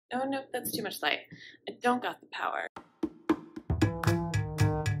Oh no, that's too much light. I don't got the power.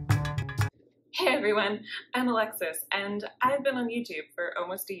 Hey everyone, I'm Alexis, and I've been on YouTube for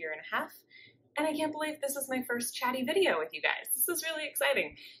almost a year and a half, and I can't believe this is my first chatty video with you guys. This is really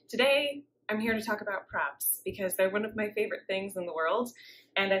exciting. Today, I'm here to talk about props, because they're one of my favorite things in the world,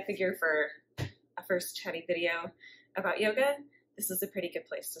 and I figure for a first chatty video about yoga, this is a pretty good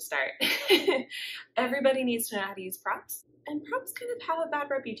place to start. Everybody needs to know how to use props, and props kind of have a bad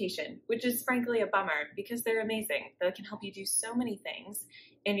reputation, which is frankly a bummer because they're amazing. They can help you do so many things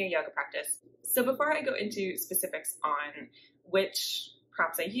in your yoga practice. So before I go into specifics on which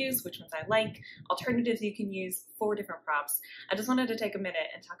props I use, which ones I like, alternatives you can use for different props, I just wanted to take a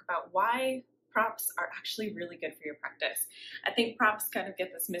minute and talk about why props are actually really good for your practice. I think props kind of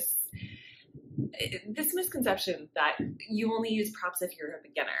get this misconception that you only use props if you're a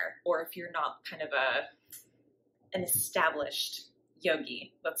beginner or if you're not kind of an established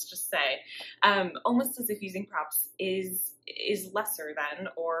yogi, let's just say, almost as if using props is lesser than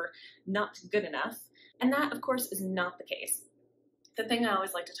or not good enough. And that, of course, is not the case. The thing I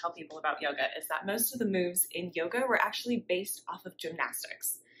always like to tell people about yoga is that most of the moves in yoga were actually based off of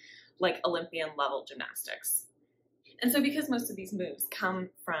gymnastics, like Olympian level gymnastics. And so because most of these moves come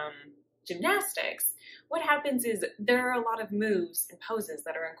from gymnastics, what happens is there are a lot of moves and poses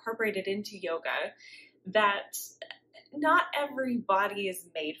that are incorporated into yoga that not every body is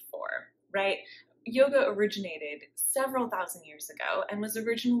made for, right? Yoga originated several thousand years ago and was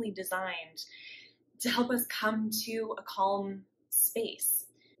originally designed to help us come to a calm space.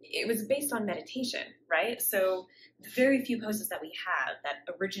 It was based on meditation, right? So the very few poses that we have that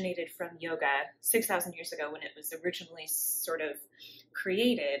originated from yoga 6,000 years ago when it was originally sort of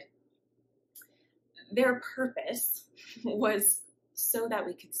created, their purpose was so that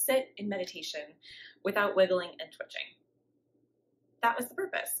we could sit in meditation without wiggling and twitching. That was the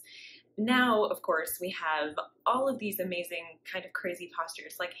purpose. Now, of course, we have all of these amazing kind of crazy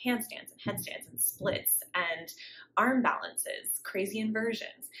postures like handstands and headstands and splits and arm balances, crazy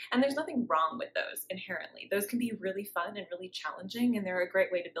inversions. And there's nothing wrong with those inherently. Those can be really fun and really challenging, and they're a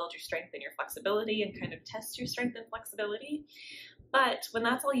great way to build your strength and your flexibility and kind of test your strength and flexibility. But when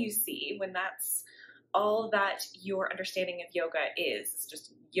that's all you see, when that's all that your understanding of yoga is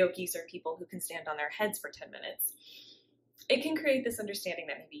just yogis are people who can stand on their heads for 10 minutes, it can create this understanding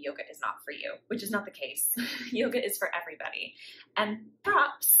that maybe yoga is not for you, which is not the case. Yoga is for everybody. And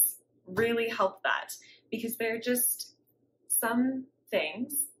props really help that because they're just some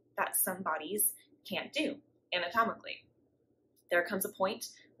things that some bodies can't do anatomically. There comes a point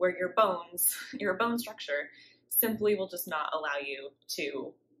where your bones, your bone structure, simply will just not allow you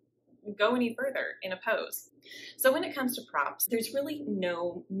to go any further in a pose. So when it comes to props, there's really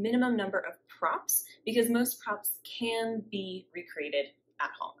no minimum number of props because most props can be recreated at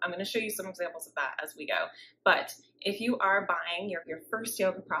home. I'm going to show you some examples of that as we go. But if you are buying your first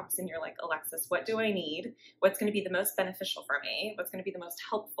yoga props and you're like, Alexis, what do I need? What's going to be the most beneficial for me? What's going to be the most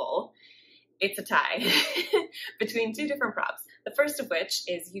helpful? It's a tie between two different props. The first of which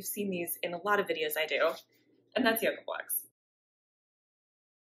is, you've seen these in a lot of videos I do, and that's yoga blocks.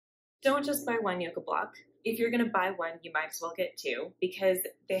 Don't just buy one yoga block. If you're going to buy one, you might as well get two because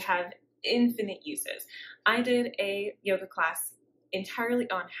they have infinite uses. I did a yoga class entirely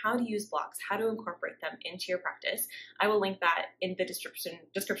on how to use blocks, how to incorporate them into your practice. I will link that in the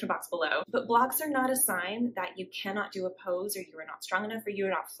description box below. But blocks are not a sign that you cannot do a pose or you are not strong enough or you are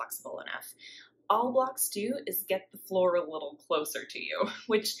not flexible enough. All blocks do is get the floor a little closer to you,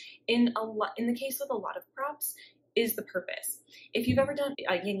 which in the case of a lot of props, is the purpose. If you've ever done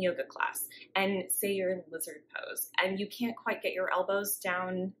a yin yoga class and say you're in lizard pose and you can't quite get your elbows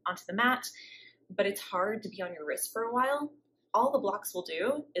down onto the mat, but it's hard to be on your wrist for a while, all the blocks will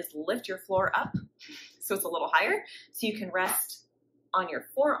do is lift your floor up so it's a little higher so you can rest on your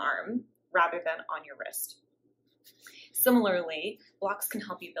forearm rather than on your wrist. Similarly, blocks can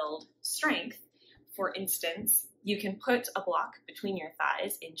help you build strength. For instance, you can put a block between your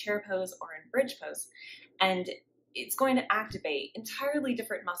thighs in chair pose or in bridge pose, and it's going to activate entirely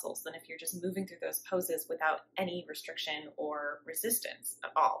different muscles than if you're just moving through those poses without any restriction or resistance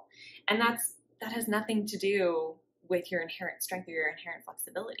at all. And that has nothing to do with your inherent strength or your inherent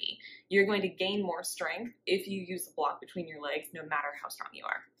flexibility. You're going to gain more strength if you use the block between your legs, no matter how strong you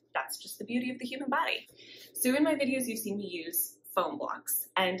are. That's just the beauty of the human body. So in my videos, you've seen me use foam blocks,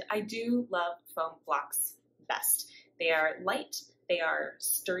 and I do love foam blocks best. They are light, they are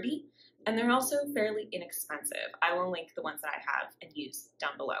sturdy, and they're also fairly inexpensive. I will link the ones that I have and use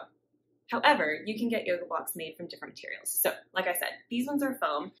down below. However, you can get yoga blocks made from different materials. So, like I said, these ones are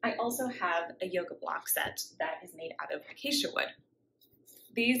foam. I also have a yoga block set that is made out of acacia wood.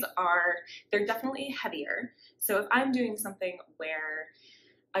 They're definitely heavier. So if I'm doing something where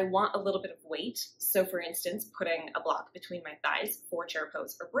I want a little bit of weight, so for instance, putting a block between my thighs for chair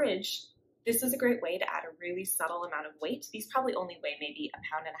pose or bridge, this is a great way to add a really subtle amount of weight. These probably only weigh maybe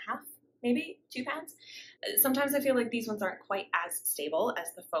 1.5 pounds, maybe 2 pounds. Sometimes I feel like these ones aren't quite as stable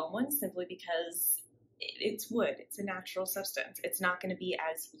as the foam ones, simply because it's wood. It's a natural substance. It's not going to be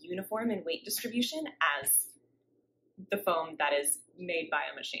as uniform in weight distribution as the foam that is made by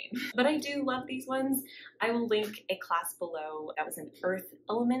a machine. But I do love these ones. I will link a class below that was an earth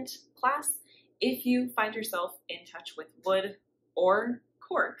element class. If you find yourself in touch with wood or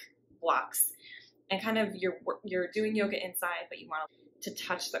cork blocks and kind of you're doing yoga inside, but you want to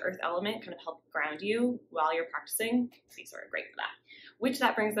touch the earth element, kind of help ground you while you're practicing, these are great for that. Which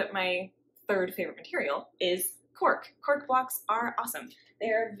that brings up my third favorite material is cork. Cork blocks are awesome. They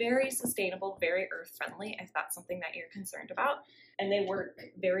are very sustainable, very earth friendly, if that's something that you're concerned about. And they work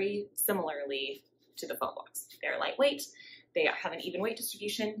very similarly to the foam blocks. They're lightweight, they have an even weight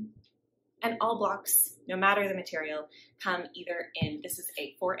distribution, and all blocks, no matter the material, come either in, this is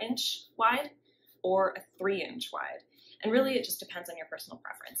a 4-inch wide or a 3-inch wide. And really it just depends on your personal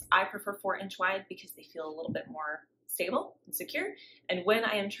preference. I prefer 4-inch wide because they feel a little bit more stable and secure. And when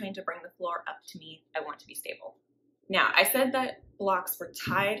I am trying to bring the floor up to me, I want to be stable. Now, I said that blocks were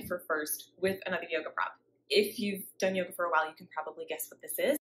tied for first with another yoga prop. If you've done yoga for a while, you can probably guess what this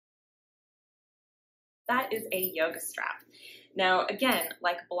is. That is a yoga strap. Now, again,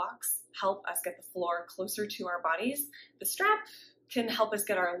 like blocks help us get the floor closer to our bodies, the strap can help us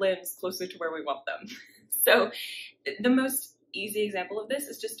get our limbs closer to where we want them. So the most easy example of this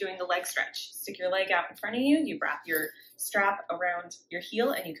is just doing a leg stretch. Stick your leg out in front of you, you wrap your strap around your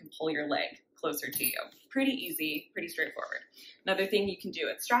heel, and you can pull your leg closer to you. Pretty easy, pretty straightforward. Another thing you can do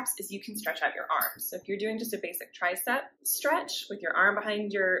with straps is you can stretch out your arms. So if you're doing just a basic tricep stretch with your arm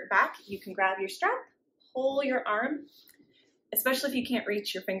behind your back, you can grab your strap, pull your arm, especially if you can't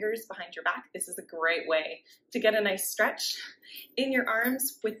reach your fingers behind your back. This is a great way to get a nice stretch in your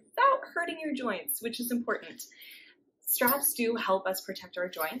arms without hurting your joints, which is important. Straps do help us protect our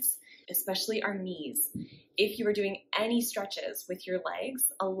joints, especially our knees. If you are doing any stretches with your legs,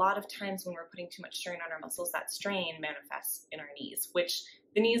 a lot of times when we're putting too much strain on our muscles, that strain manifests in our knees, which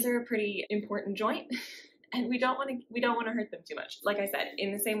the knees are a pretty important joint, and we don't want to hurt them too much. Like I said,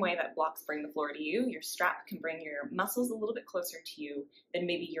 in the same way that blocks bring the floor to you, your strap can bring your muscles a little bit closer to you than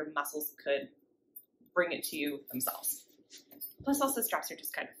maybe your muscles could bring it to you themselves. Plus also straps are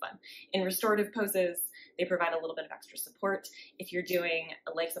just kind of fun. In restorative poses, they provide a little bit of extra support. If you're doing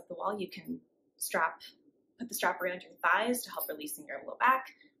legs up the wall, you can put the strap around your thighs to help releasing your low back.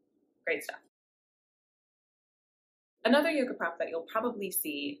 Great stuff. Another yoga prop that you'll probably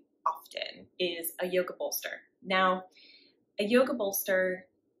see often is a yoga bolster. Now, a yoga bolster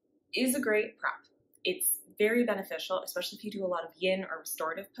is a great prop. It's very beneficial, especially if you do a lot of yin or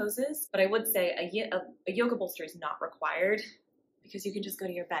restorative poses. But I would say a yoga bolster is not required because you can just go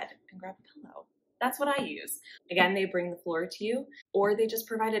to your bed and grab a pillow. That's what I use. Again, they bring the floor to you, or they just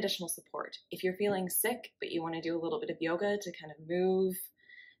provide additional support. If you're feeling sick, but you want to do a little bit of yoga to kind of move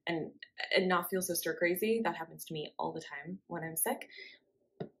and not feel so stir crazy, that happens to me all the time when I'm sick.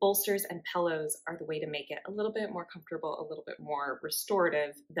 Bolsters and pillows are the way to make it a little bit more comfortable, a little bit more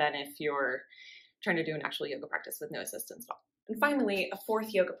restorative than if you're trying to do an actual yoga practice with no assistance at all. And finally, a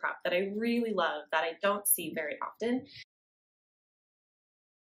fourth yoga prop that I really love that I don't see very often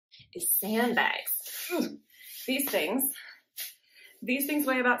is sandbags. These things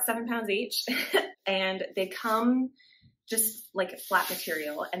weigh about 7 pounds each, and they come just like a flat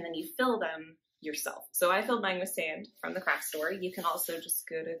material, and then you fill them yourself. So I filled mine with sand from the craft store. You can also just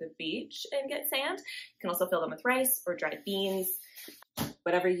go to the beach and get sand. You can also fill them with rice or dried beans,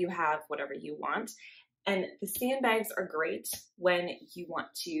 whatever you have, whatever you want. And the sandbags are great when you want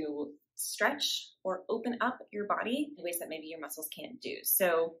to stretch or open up your body in ways that maybe your muscles can't do.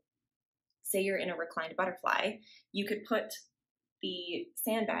 So say you're in a reclined butterfly, you could put the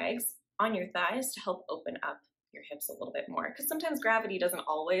sandbags on your thighs to help open up your hips a little bit more, because sometimes gravity doesn't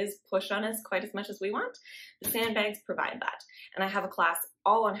always push on us quite as much as we want. The sandbags provide that. And I have a class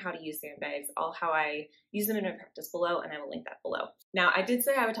all on how to use sandbags, all how I use them in my practice below, and I will link that below. Now, I did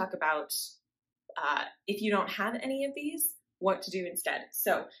say I would talk about if you don't have any of these, what to do instead.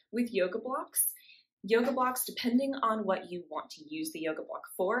 So with yoga blocks, depending on what you want to use the yoga block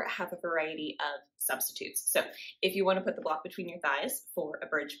for, have a variety of substitutes. So if you want to put the block between your thighs for a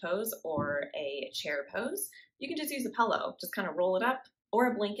bridge pose or a chair pose, you can just use a pillow, just kind of roll it up,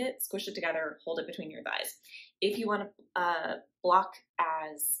 or a blanket, squish it together, hold it between your thighs. If you want to block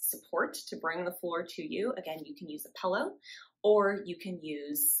as support to bring the floor to you, again, you can use a pillow, or you can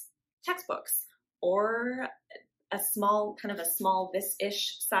use textbooks, or a small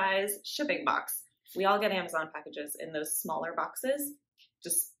this-ish size shipping box. We all get Amazon packages in those smaller boxes.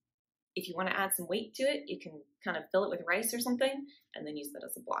 Just if you want to add some weight to it, you can kind of fill it with rice or something and then use that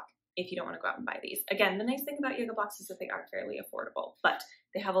as a block if you don't want to go out and buy these. Again, the nice thing about yoga blocks is that they are fairly affordable, but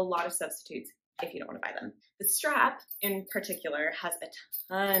they have a lot of substitutes if you don't want to buy them. The strap in particular has a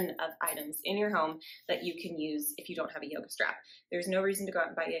ton of items in your home that you can use if you don't have a yoga strap. There's no reason to go out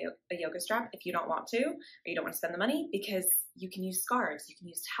and buy a yoga strap if you don't want to, or you don't want to spend the money, because you can use scarves, you can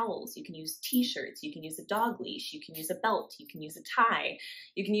use towels, you can use t-shirts, you can use a dog leash, you can use a belt, you can use a tie,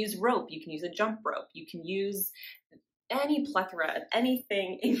 you can use rope, you can use a jump rope, you can use any plethora of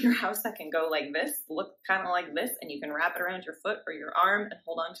anything in your house that can go like this, look kind of like this, and you can wrap it around your foot or your arm and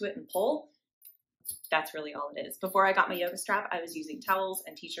hold onto it and pull. That's really all it is. Before I got my yoga strap, I was using towels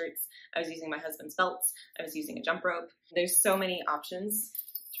and t-shirts. I was using my husband's belts. I was using a jump rope. There's so many options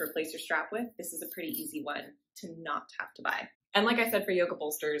to replace your strap with. This is a pretty easy one to not have to buy. And like I said, for yoga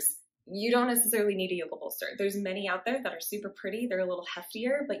bolsters, you don't necessarily need a yoga bolster. There's many out there that are super pretty. They're a little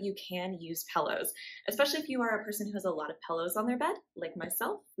heftier, but you can use pillows, especially if you are a person who has a lot of pillows on their bed, like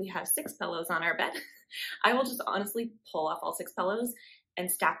myself. We have 6 pillows on our bed. I will just honestly pull off all 6 pillows and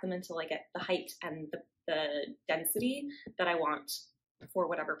stack them until I get the height and the density that I want for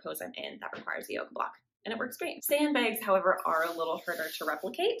whatever pose I'm in that requires a yoga block. And it works great. Sandbags, however, are a little harder to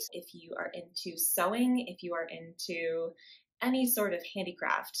replicate. If you are into sewing, if you are into any sort of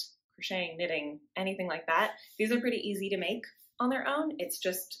handicraft, crocheting, knitting, anything like that, these are pretty easy to make on their own. It's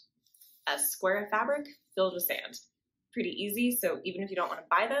just a square of fabric filled with sand. Pretty easy, so even if you don't want to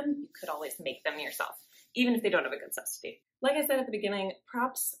buy them, you could always make them yourself, even if they don't have a good substitute. Like I said at the beginning,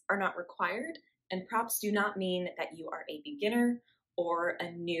 props are not required, and props do not mean that you are a beginner or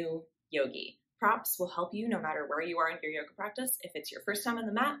a new yogi. Props will help you no matter where you are in your yoga practice, if it's your first time on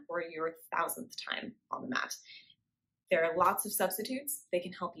the mat or your 1000th time on the mat. There are lots of substitutes. They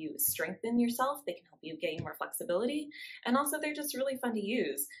can help you strengthen yourself. They can help you gain more flexibility. And also they're just really fun to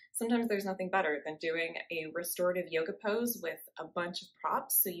use. Sometimes there's nothing better than doing a restorative yoga pose with a bunch of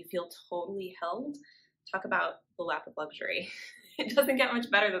props so you feel totally held. Talk about the lap of luxury. It doesn't get much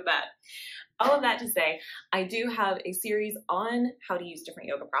better than that. All of that to say, I do have a series on how to use different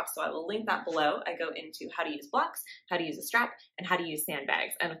yoga props, so I will link that below. I go into how to use blocks, how to use a strap, and how to use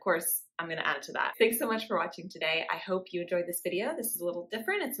sandbags. And of course, I'm going to add to that. Thanks so much for watching today. I hope you enjoyed this video. This is a little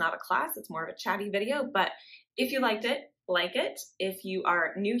different. It's not a class. It's more of a chatty video, but if you liked it, like it. If you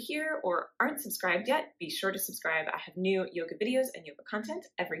are new here or aren't subscribed yet, be sure to subscribe. I have new yoga videos and yoga content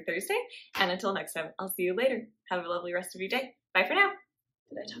every Thursday. And until next time, I'll see you later. Have a lovely rest of your day. Bye for now.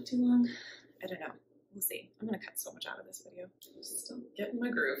 Did I talk too long? I don't know. We'll see. I'm going to cut so much out of this video. Just still getting my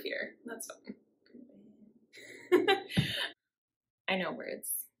groove here. That's fine. I know words.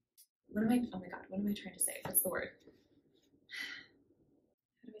 Oh my God, what am I trying to say? What's the word?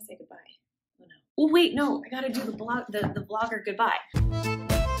 How do I say goodbye? Oh no. Oh wait, no, I gotta do the vlogger goodbye.